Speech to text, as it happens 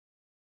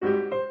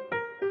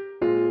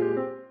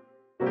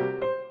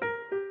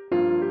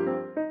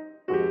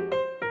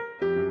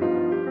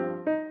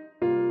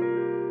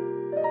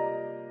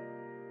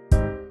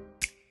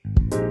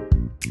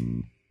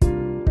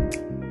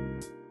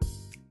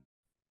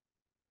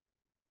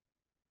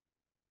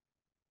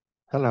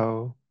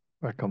Hello,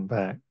 welcome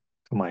back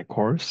to my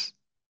course,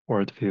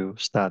 Worldview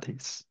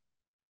Studies.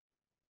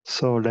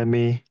 So let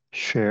me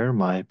share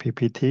my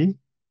PPT,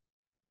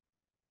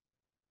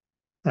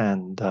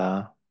 and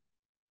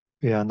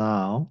we are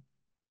now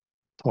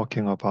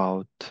talking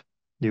about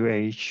New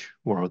Age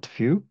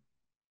worldview.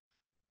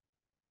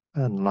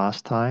 And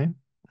last time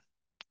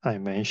I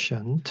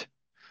mentioned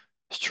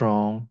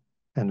strong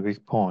and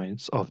weak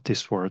points of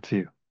this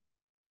worldview.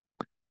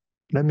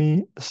 Let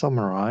me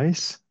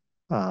summarize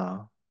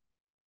uh,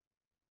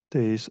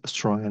 these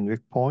strong and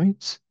weak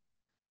points,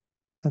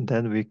 and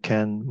then we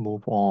can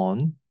move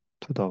on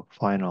to the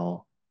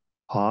final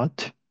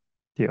part,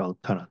 the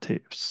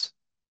alternatives.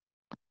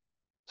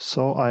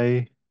 So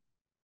I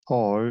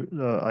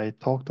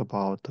talked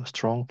about the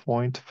strong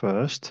point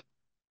first.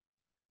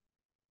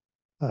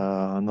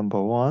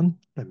 Number one,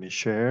 let me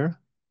share.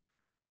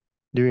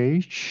 New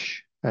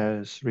Age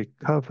has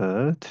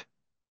recovered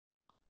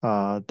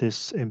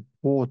this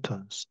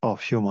importance of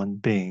human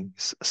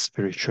beings'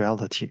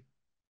 spirituality,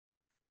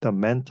 the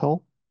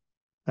mental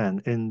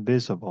and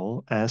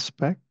invisible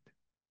aspect,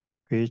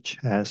 which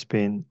has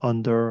been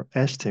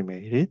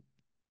underestimated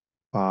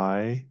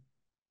by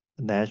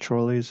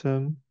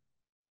naturalism,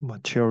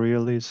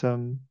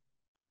 materialism,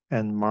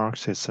 and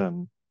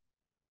Marxism.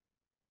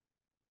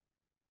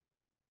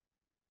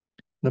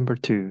 Number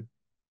two,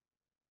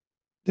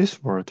 this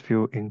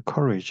worldview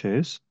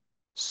encourages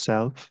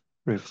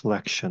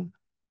self-reflection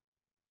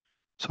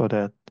so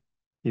that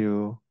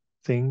you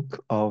think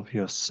of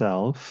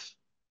yourself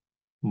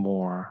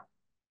more.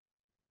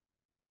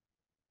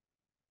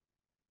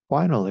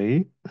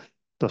 Finally,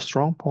 the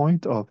strong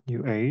point of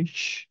New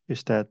Age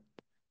is that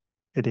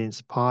it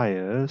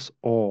inspires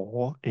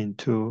awe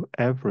into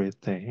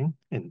everything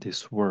in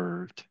this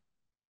world.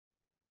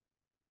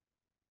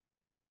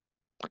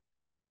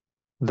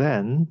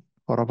 Then,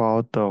 what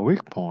about the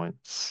weak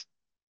points?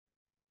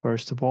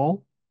 First of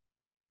all,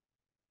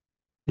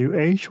 New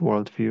Age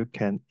worldview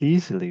can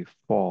easily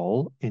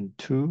fall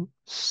into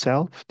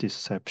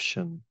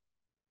self-deception.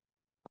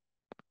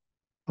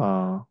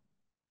 Uh,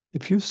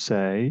 if you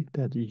say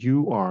that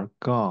you are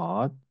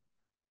God,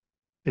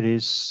 it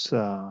is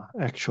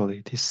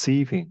actually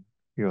deceiving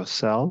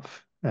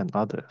yourself and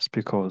others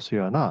because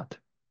you are not.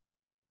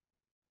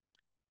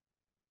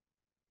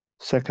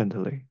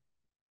 Secondly,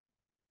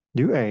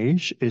 New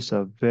Age is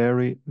a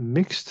very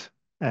mixed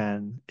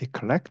and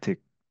eclectic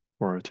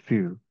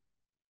worldview.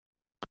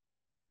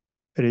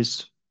 It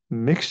is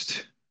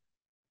mixed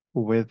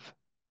with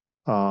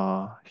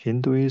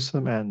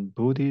Hinduism and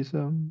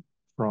Buddhism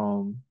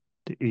from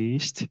the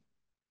East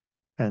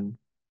and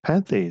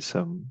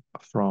pantheism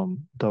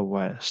from the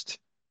West.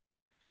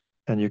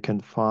 And you can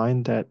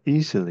find that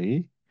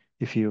easily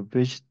if you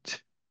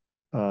visit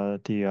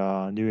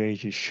the New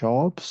Age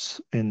shops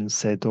in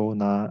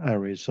Sedona,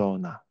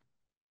 Arizona.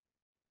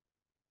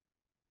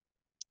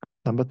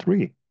 Number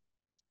three,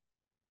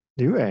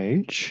 New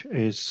Age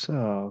is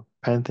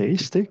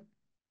pantheistic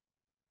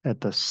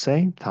at the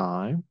same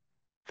time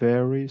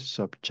very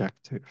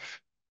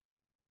subjective.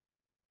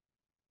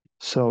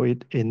 So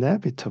it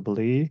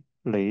inevitably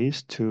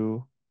leads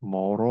to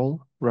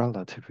moral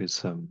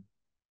relativism.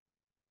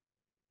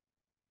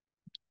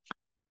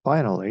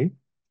 Finally,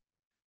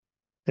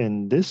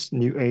 in this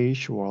New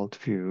Age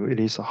worldview, it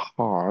is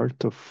hard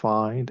to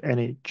find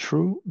any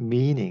true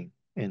meaning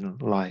in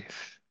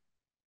life.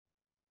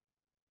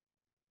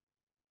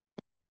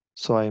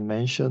 So I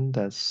mentioned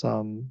that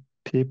some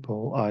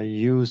people are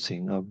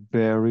using a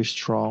very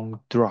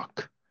strong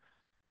drug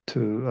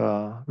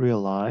to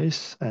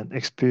realize and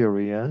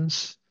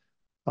experience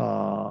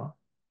what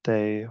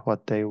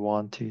they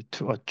wanted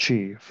to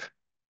achieve.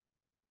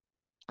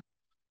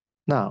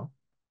 Now,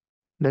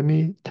 let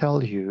me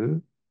tell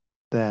you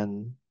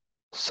then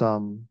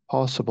some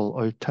possible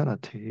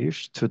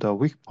alternatives to the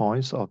weak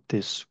points of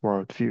this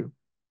worldview.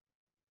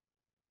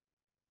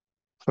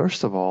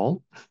 First of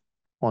all,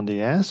 on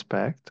the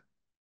aspect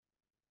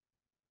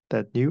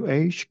that New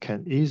Age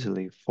can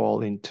easily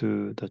fall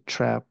into the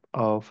trap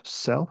of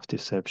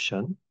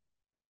self-deception,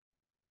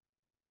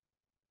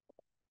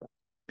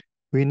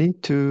 we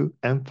need to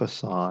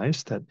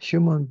emphasize that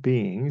human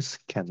beings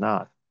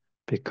cannot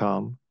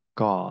become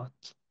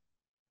gods.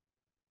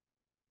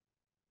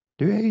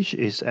 New Age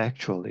is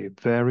actually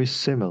very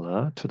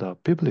similar to the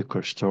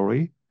biblical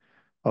story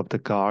of the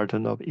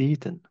Garden of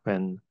Eden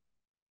when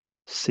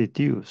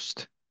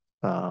seduced,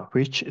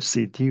 which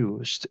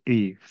seduced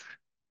Eve.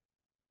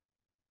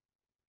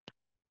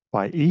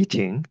 By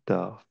eating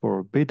the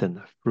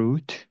forbidden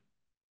fruit,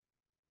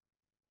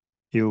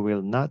 you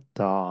will not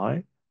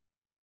die,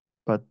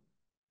 but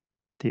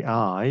the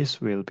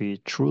eyes will be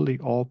truly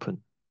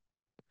open,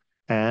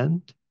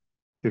 and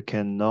you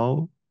can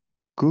know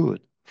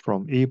good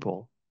from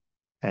evil,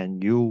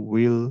 and you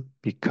will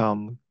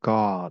become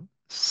God,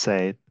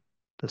 said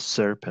the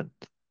serpent.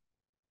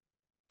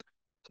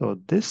 So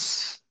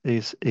this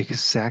is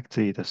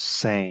exactly the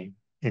same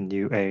in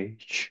New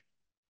Age.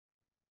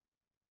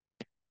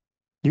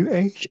 New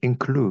Age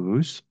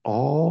includes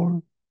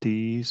all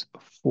these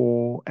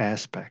four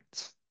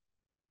aspects.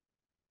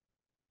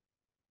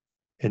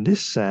 In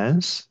this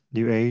sense,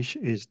 New Age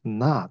is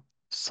not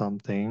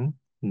something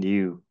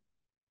new,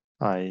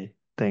 I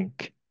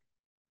think.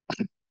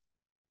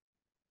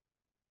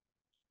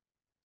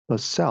 The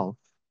self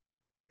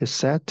is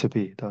said to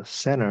be the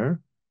center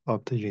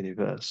of the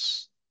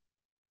universe,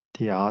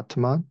 the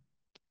Atman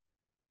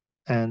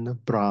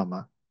and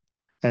Brahma.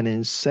 And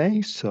in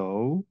saying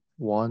so,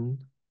 one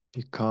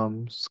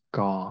becomes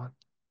God.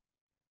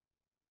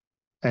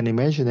 And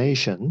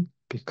imagination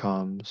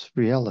becomes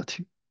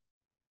reality.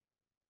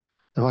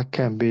 And what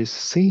can be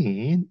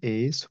seen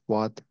is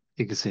what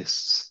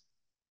exists.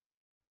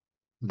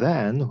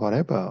 Then,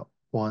 whatever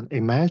one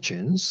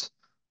imagines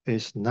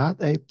is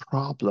not a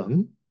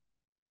problem.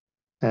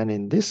 And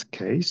in this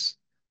case,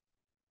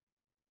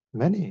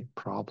 many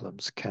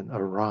problems can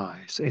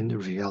arise in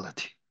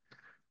reality.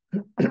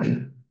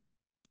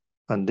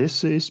 And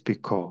this is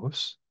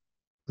because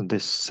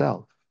this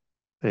self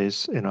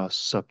is in a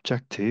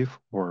subjective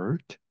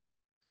world,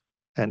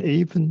 and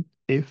even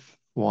if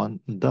one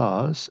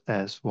does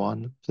as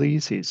one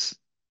pleases,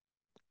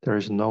 there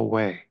is no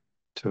way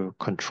to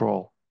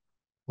control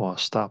or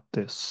stop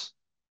this.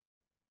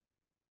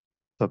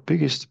 The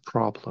biggest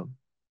problem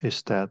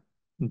is that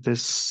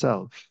this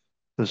self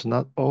does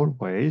not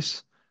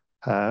always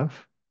have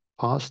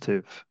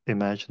positive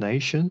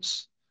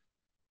imaginations,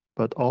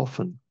 but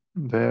often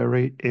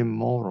very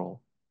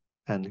immoral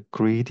and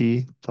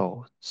greedy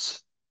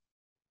thoughts.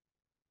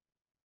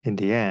 In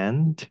the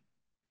end,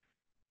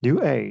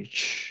 New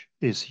Age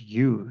is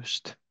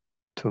used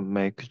to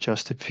make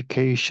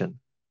justification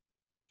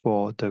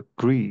for the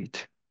greed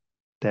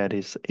that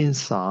is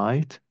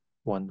inside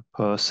one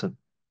person.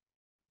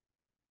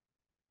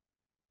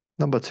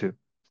 Number two,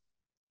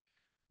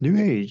 New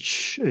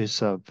Age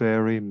is a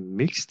very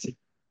mixed,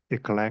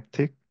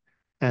 eclectic,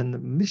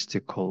 and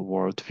mystical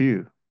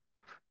worldview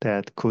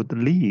that could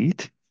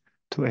lead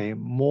to a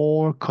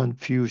more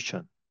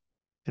confusion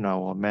in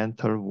our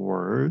mental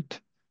world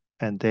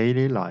and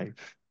daily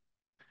life,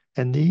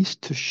 and needs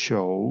to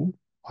show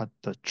what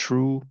the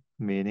true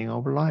meaning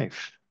of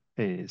life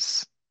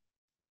is.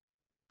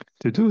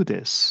 To do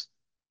this,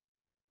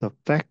 the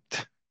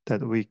fact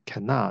that we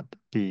cannot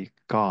be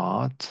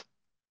God,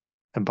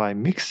 and by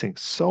mixing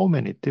so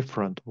many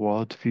different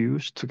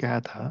worldviews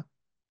together,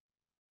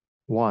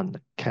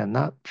 one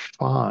cannot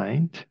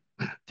find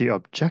the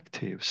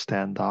objective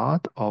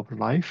standard of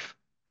life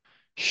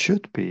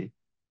should be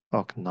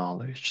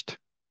acknowledged.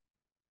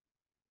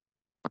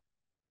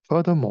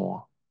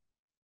 Furthermore,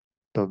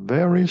 the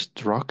various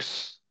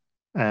drugs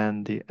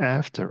and the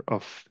after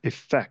of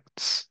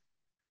effects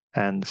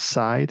and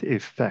side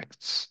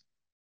effects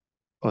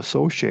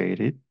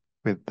associated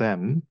with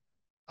them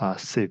are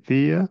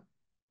severe,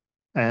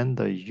 and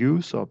the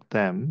use of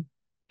them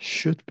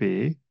should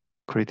be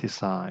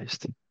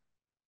criticized.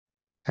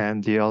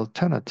 And the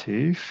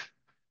alternative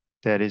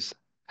that is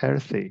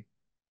healthy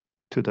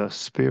to the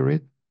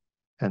spirit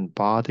and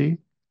body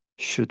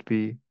should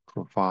be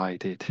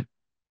provided.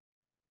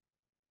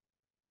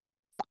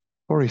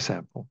 For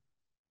example,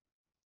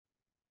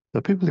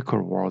 the biblical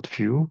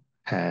worldview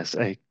has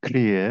a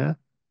clear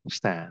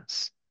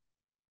stance.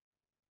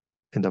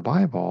 In the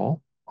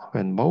Bible,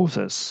 when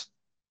Moses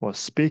was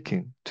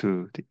speaking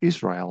to the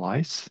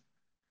Israelites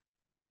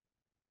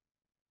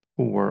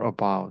who were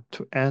about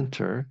to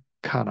enter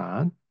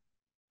Canaan,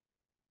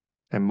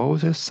 and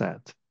Moses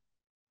said,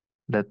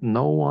 "Let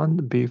no one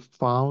be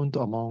found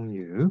among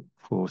you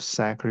who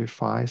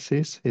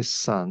sacrifices his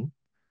son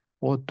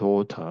or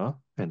daughter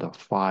in the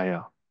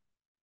fire,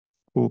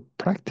 who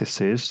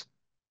practices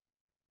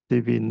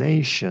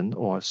divination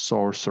or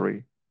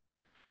sorcery,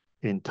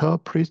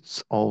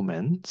 interprets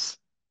omens,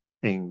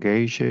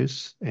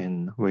 engages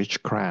in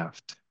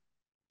witchcraft."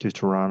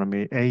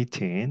 Deuteronomy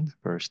 18,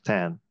 verse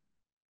 10,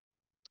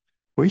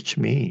 which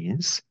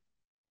means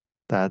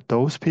that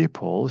those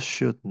people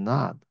should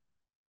not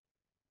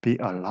be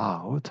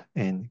allowed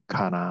in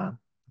Canaan,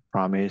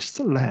 promised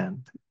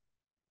land.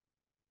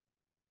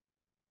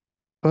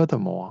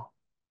 Furthermore,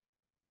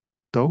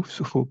 those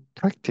who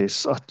practice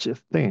such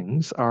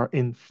things are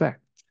in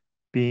fact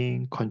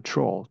being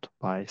controlled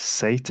by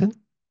Satan,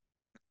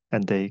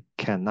 and they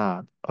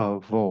cannot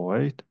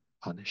avoid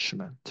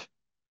punishment.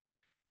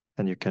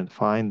 And you can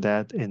find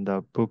that in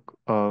the book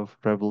of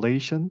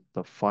Revelation,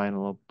 the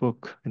final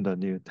book in the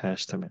New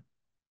Testament.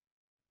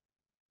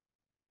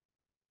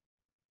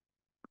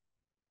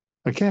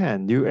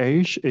 Again, New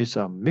Age is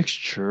a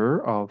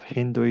mixture of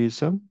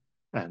Hinduism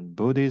and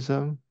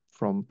Buddhism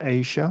from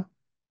Asia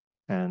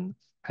and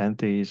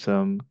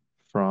pantheism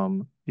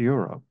from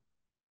Europe.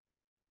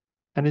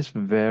 And it's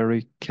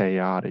very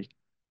chaotic.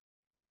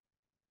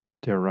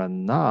 There are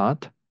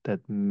not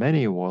that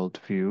many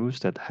worldviews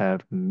that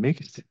have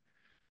mixed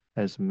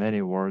as many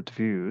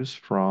worldviews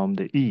from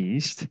the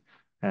East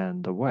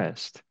and the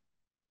West.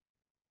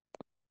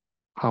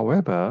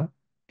 However,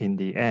 in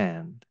the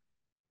end,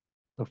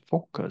 the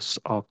focus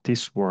of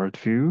this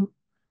worldview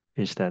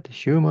is that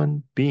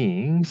human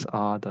beings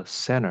are the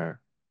center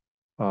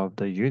of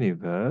the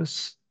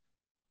universe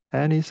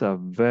and is a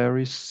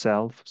very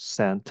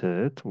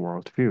self-centered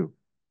worldview.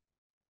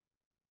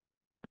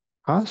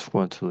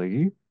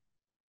 Consequently,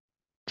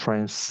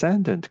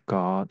 transcendent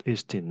God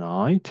is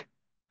denied,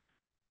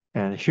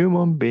 and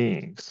human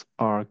beings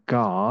are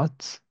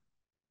gods,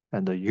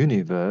 and the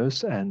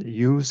universe and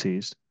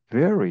uses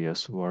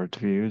various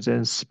worldviews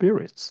and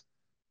spirits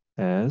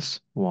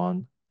as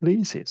one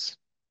pleases.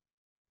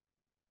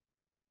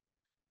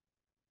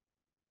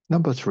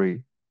 Number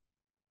three,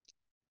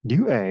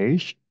 New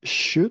Age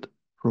should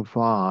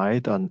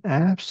provide an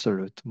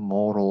absolute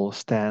moral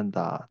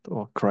standard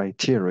or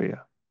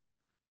criteria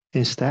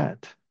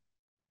instead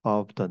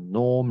of the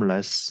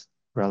normless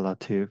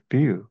relative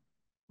view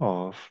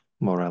of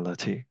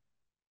morality.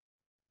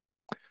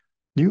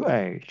 New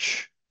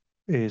Age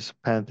is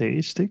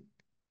pantheistic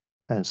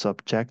and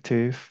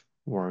subjective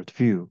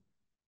worldview,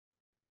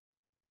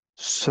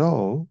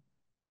 so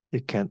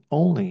it can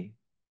only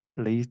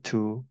lead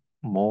to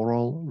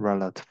moral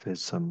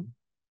relativism.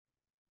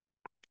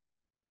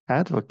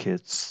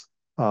 Advocates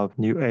of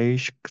New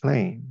Age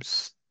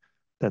claims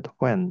that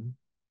when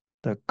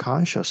the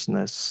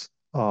consciousness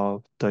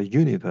of the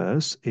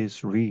universe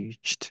is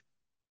reached,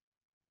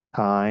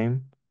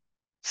 time,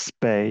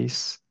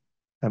 space,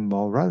 and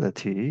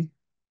morality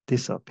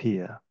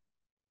disappear.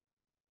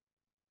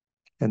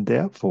 And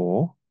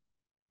therefore,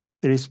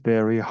 it is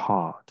very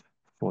hard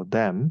for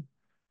them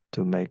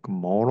to make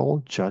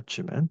moral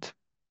judgment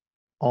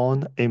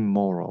on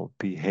immoral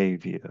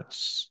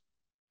behaviors.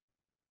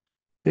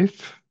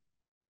 If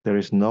there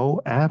is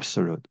no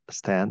absolute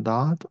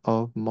standard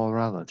of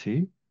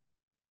morality,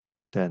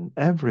 then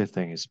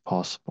everything is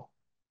possible,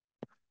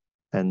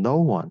 and no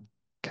one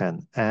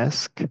can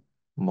ask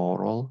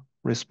moral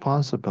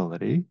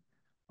responsibility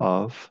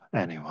of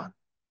anyone.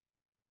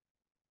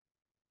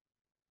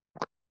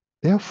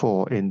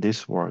 Therefore, in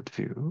this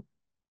worldview,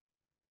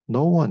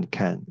 no one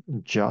can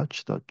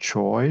judge the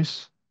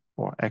choice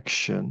or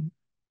action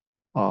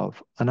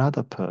of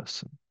another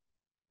person.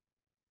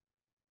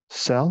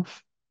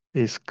 Self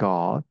is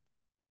God,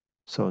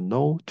 so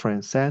no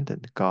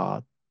transcendent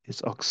God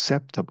is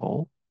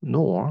acceptable,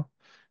 nor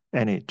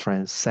any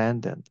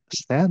transcendent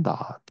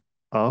standard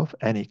of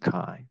any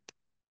kind.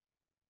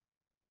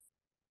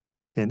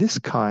 In this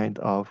kind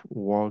of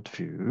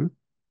worldview,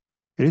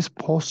 it is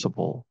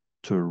possible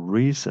to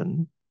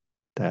reason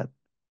that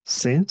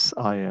since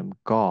I am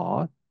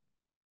God,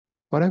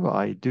 whatever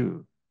I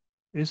do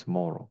is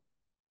moral.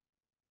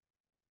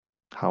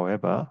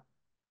 However,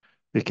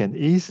 we can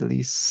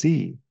easily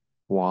see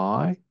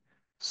why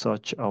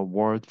such a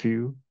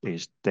worldview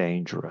is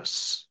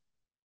dangerous.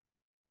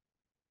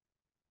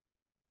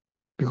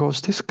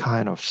 Because this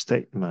kind of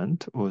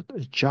statement would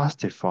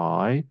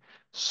justify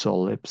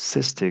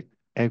solipsistic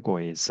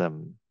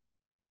egoism.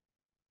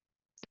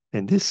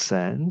 In this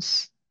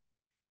sense,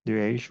 New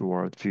Age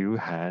worldview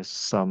has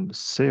some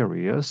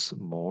serious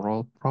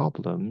moral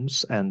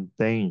problems and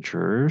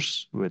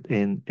dangers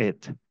within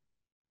it,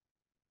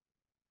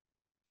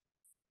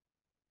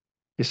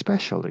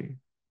 especially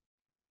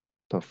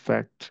the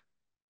fact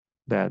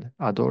that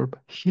Adolf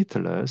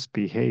Hitler's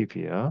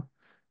behavior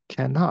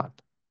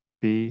cannot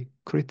be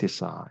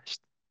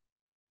criticized,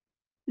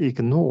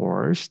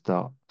 ignores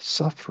the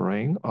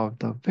suffering of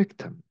the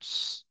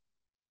victims,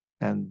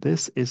 and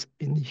this is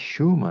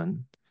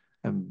inhuman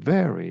and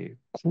very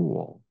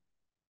cruel.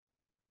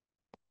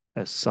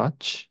 As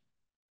such,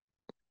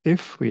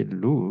 if we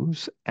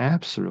lose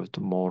absolute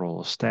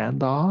moral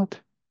standard,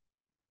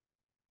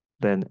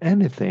 then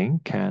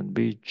anything can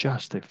be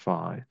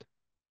justified.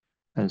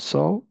 And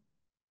so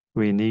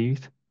we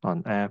need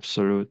an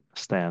absolute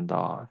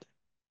standard.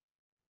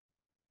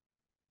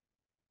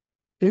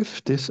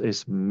 If this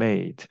is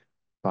made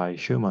by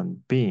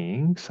human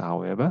beings,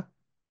 however,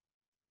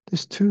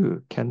 this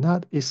too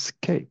cannot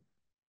escape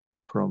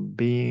from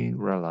being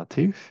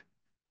relative,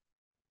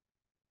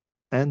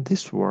 and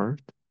this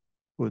world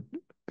would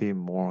be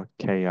more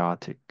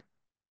chaotic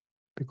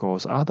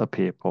because other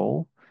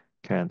people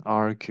can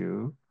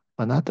argue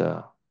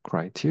another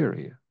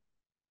criteria.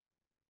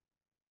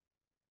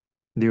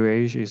 New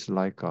Age is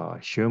like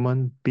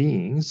human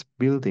beings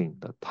building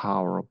the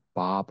Tower of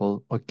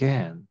Babel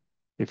again.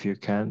 If you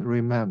can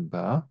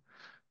remember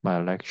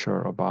my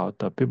lecture about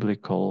the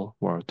biblical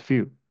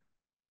worldview.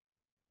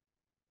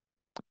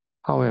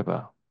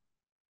 However,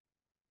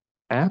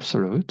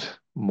 absolute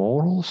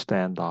moral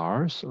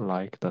standards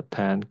like the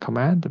Ten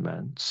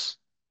Commandments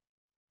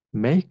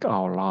make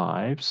our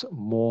lives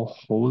more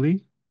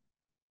holy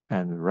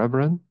and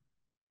reverent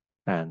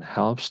and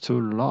helps to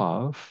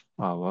love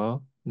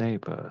our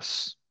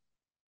neighbors.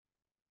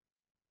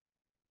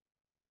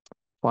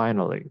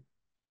 Finally,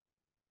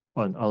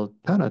 an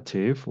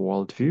alternative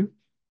worldview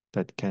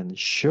that can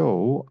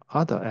show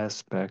other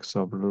aspects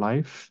of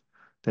life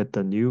that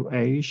the New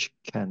Age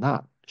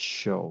cannot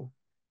show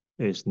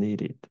is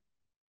needed.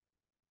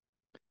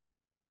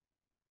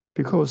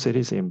 Because it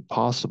is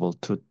impossible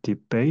to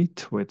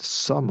debate with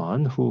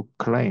someone who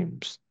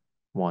claims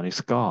one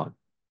is God,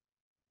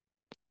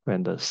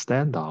 when the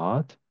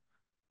standard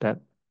that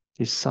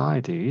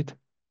decided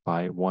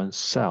by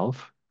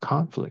oneself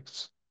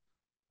conflicts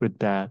with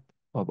that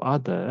of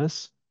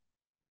others,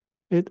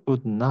 it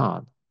would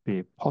not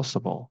be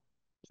possible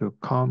to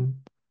come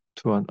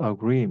to an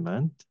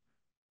agreement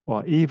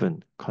or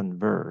even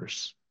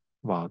converse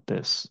about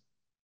this.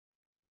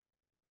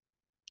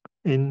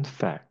 In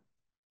fact,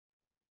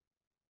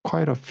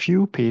 quite a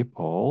few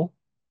people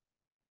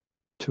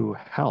to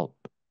help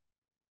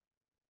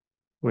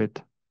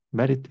with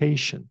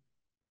meditation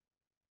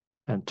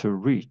and to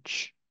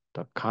reach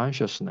the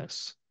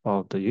consciousness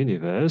of the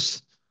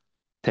universe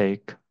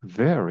take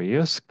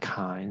various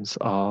kinds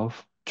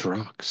of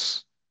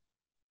drugs.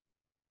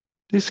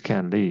 This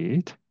can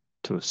lead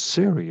to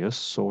serious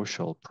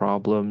social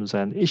problems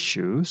and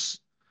issues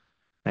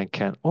and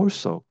can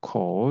also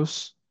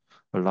cause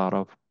a lot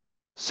of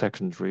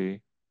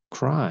secondary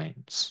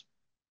crimes.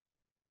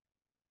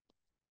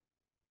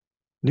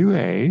 New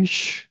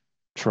Age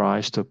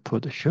tries to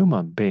put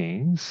human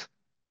beings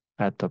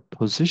at the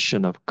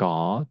position of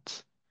God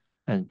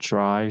and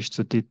tries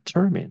to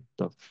determine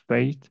the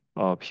fate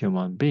of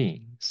human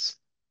beings.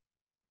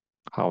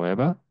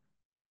 However,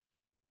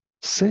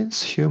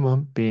 since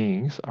human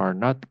beings are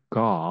not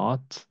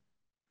God,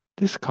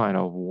 this kind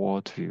of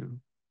worldview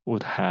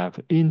would have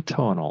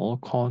internal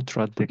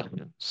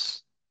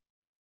contradictions.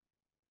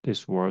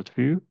 This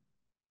worldview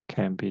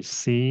can be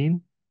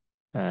seen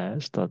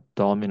as the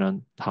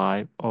dominant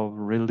type of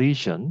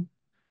religion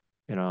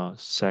in a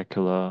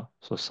secular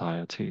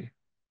society.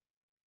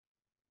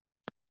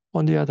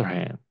 On the other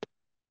hand,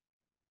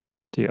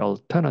 the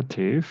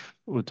alternative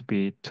would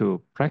be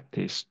to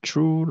practice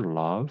true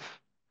love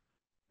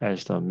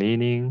as the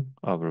meaning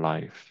of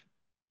life.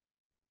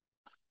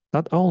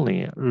 Not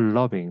only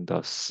loving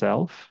the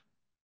self,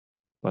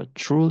 but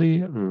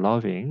truly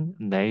loving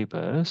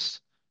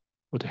neighbors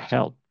would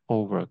help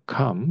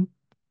overcome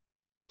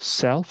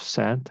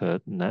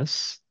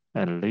self-centeredness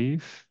and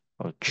live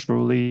a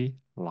truly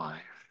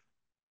life.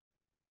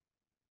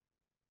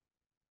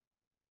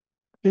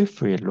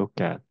 If we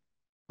look at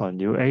a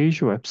New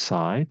Age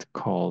website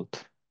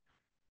called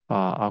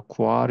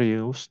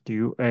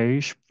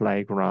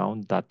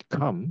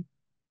AquariusNewAgePlayground.com,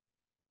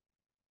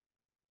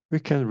 we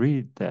can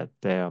read that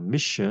their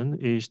mission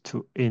is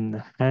to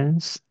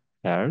enhance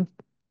health,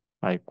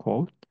 I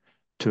quote,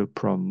 to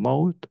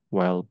promote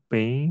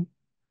well-being,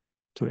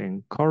 to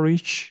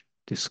encourage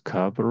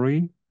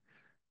discovery,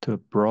 to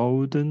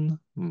broaden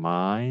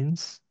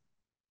minds,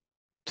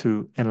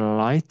 to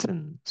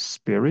enlighten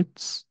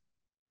spirits,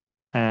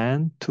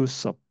 and to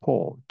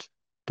support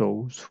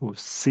those who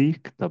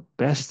seek the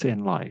best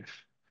in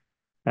life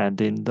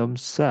and in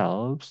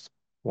themselves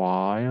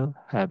while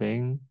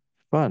having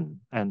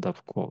fun. End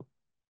of quote.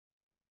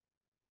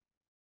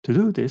 To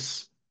do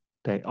this,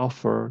 they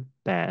offer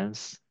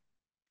dance,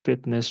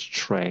 fitness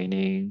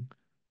training,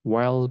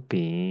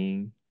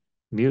 well-being,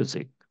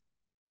 music,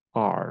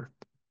 art,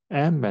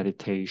 and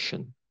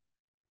meditation.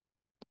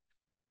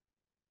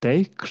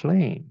 They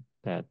claim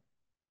that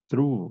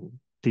through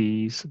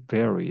these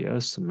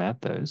various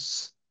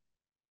methods,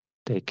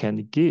 they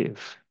can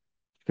give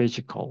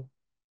physical,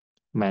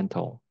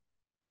 mental,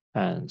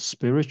 and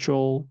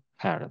spiritual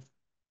health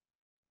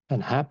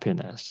and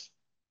happiness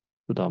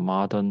to the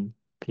modern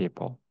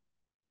people.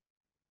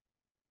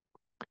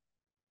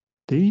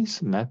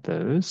 These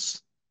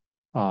methods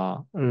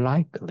are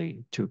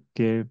likely to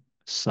give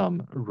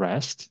some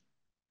rest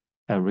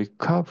and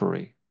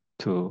recovery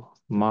to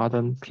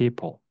modern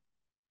people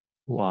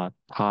who are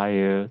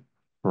tired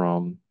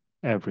from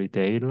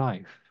everyday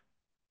life.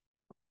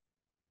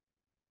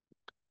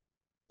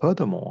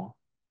 Furthermore,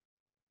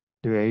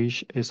 New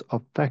Age is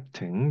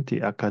affecting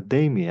the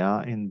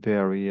academia in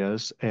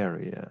various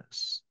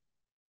areas.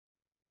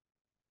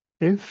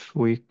 If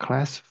we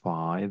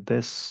classify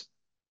this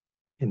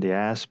in the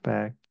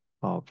aspect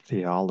of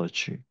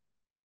theology,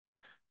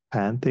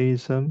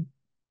 pantheism,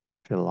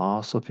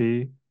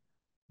 philosophy,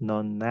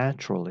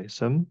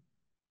 non-naturalism,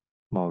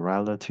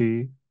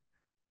 morality,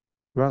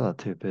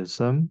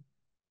 relativism,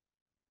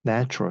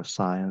 natural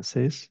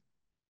sciences,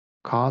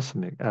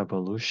 cosmic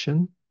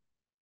evolution,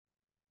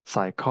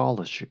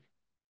 psychology,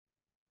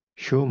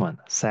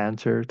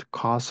 human-centered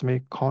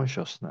cosmic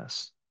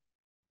consciousness.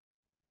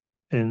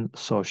 In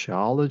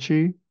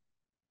sociology,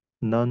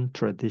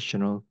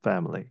 non-traditional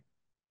family,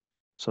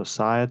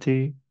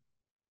 society,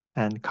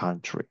 and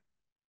country.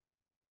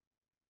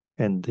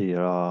 In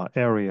the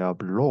area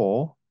of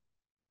law,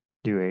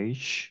 New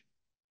Age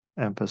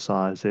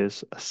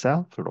emphasizes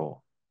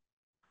self-law.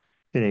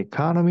 In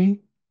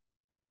economy,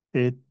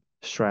 it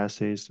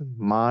stresses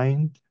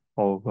mind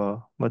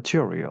over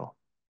material.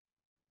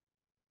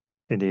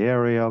 In the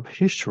area of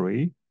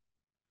history,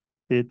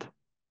 it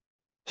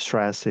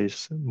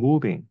stresses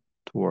moving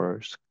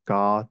towards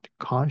God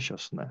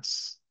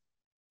consciousness.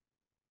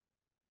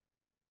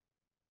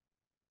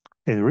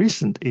 In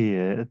recent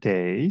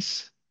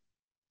days,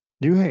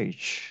 New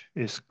Age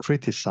is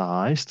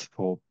criticized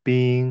for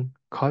being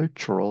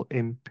cultural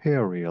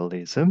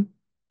imperialism.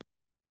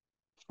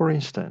 For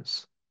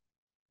instance,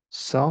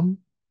 some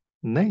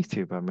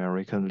Native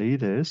American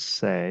leaders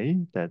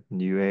say that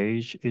New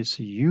Age is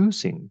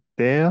using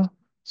their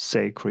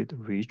sacred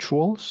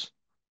rituals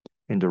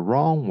in the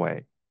wrong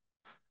way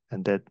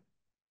and that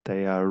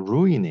They are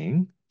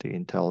ruining the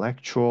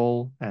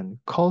intellectual and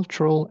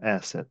cultural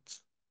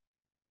assets.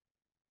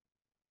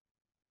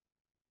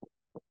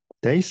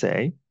 They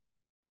say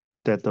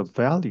that the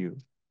value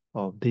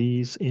of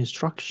these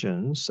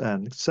instructions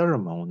and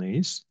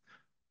ceremonies,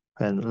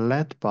 when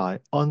led by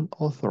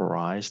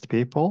unauthorized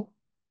people,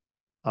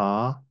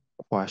 are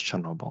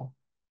questionable,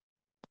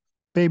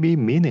 maybe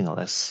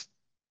meaningless,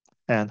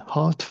 and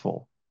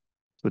hurtful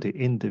to the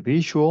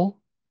individual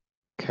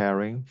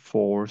carrying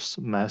false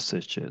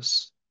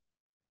messages.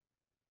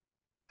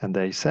 And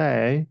they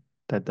say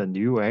that the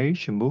New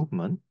Age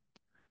movement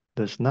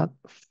does not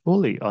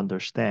fully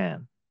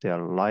understand their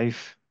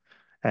life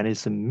and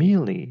is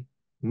merely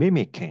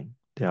mimicking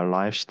their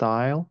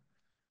lifestyle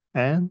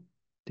and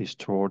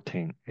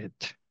distorting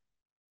it.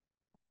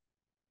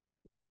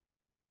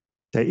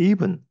 They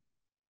even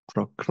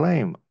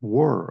proclaim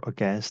war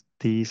against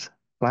these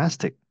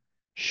plastic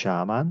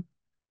shaman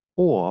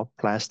or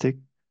plastic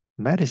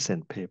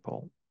medicine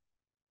people.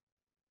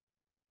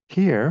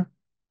 Here,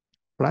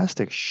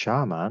 plastic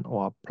shaman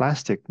or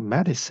plastic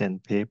medicine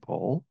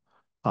people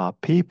are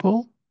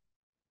people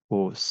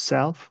who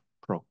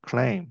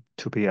self-proclaim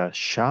to be a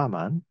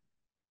shaman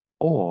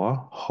or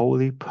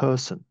holy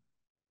person,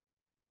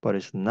 but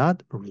is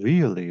not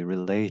really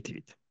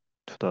related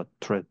to the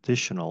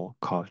traditional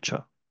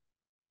culture.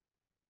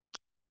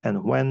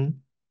 And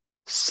when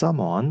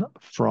someone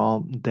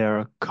from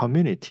their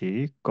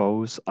community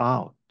goes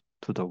out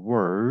to the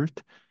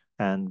world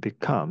and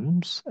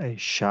becomes a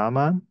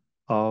shaman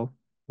of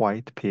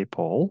white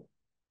people,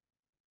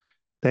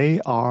 they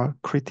are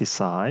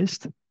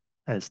criticized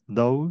as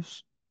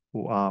those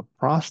who are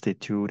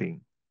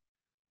prostituting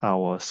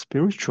our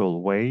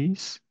spiritual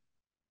ways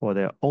for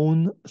their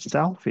own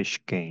selfish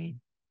gain,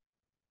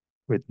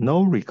 with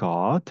no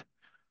regard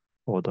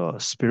for the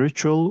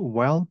spiritual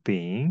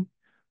well-being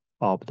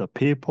of the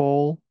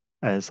people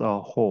as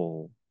a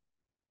whole.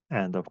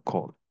 End of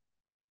quote.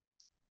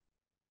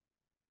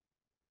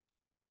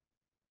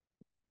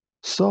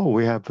 So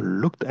we have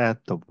looked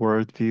at the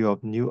worldview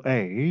of New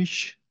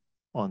Age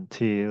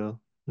until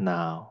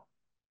now.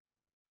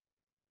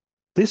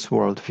 This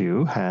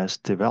worldview has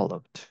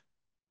developed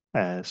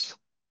as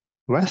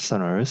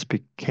Westerners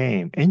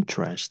became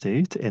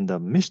interested in the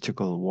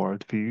mystical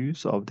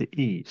worldviews of the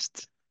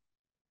East,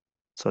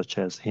 such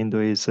as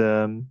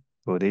Hinduism,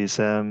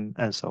 Buddhism,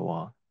 and so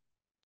on.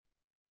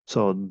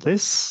 So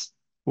this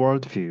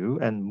worldview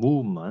and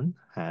movement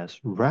has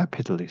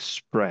rapidly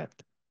spread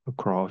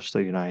across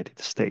the United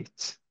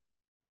States.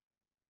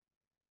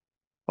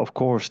 Of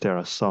course, there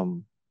are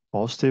some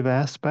positive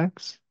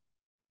aspects,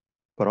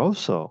 but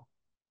also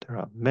there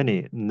are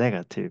many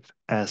negative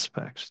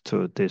aspects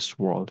to this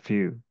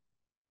worldview.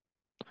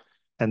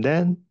 And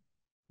then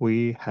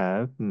we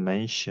have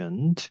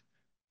mentioned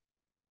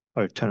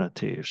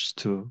alternatives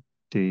to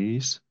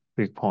these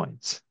big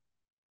points.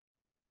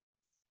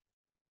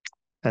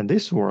 And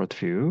this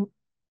worldview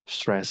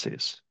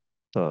stresses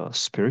the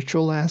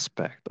spiritual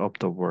aspect of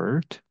the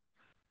world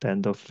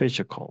than the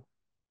physical.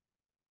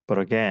 But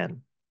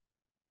again,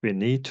 we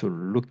need to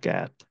look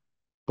at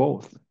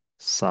both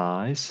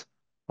sides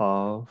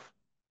of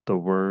the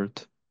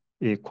world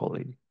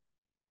equally.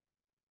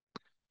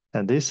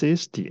 And this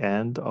is the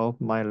end of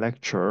my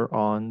lecture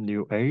on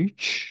New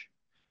Age.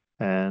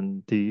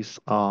 And these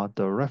are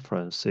the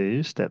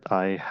references that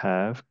I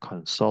have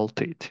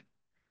consulted.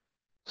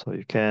 So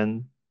you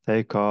can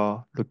take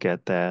a look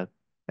at that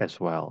as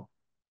well.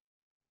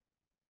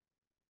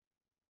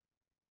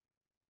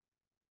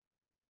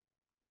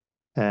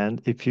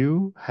 And if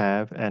you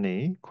have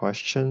any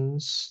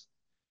questions,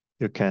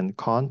 you can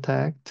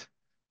contact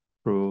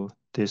through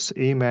this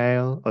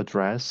email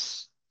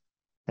address,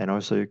 and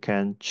also you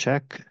can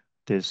check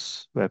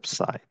this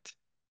website.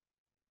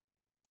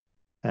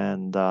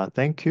 And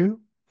thank you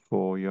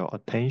for your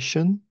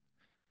attention,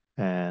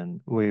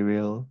 and we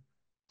will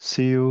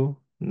see you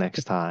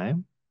next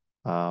time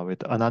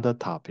with another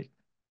topic.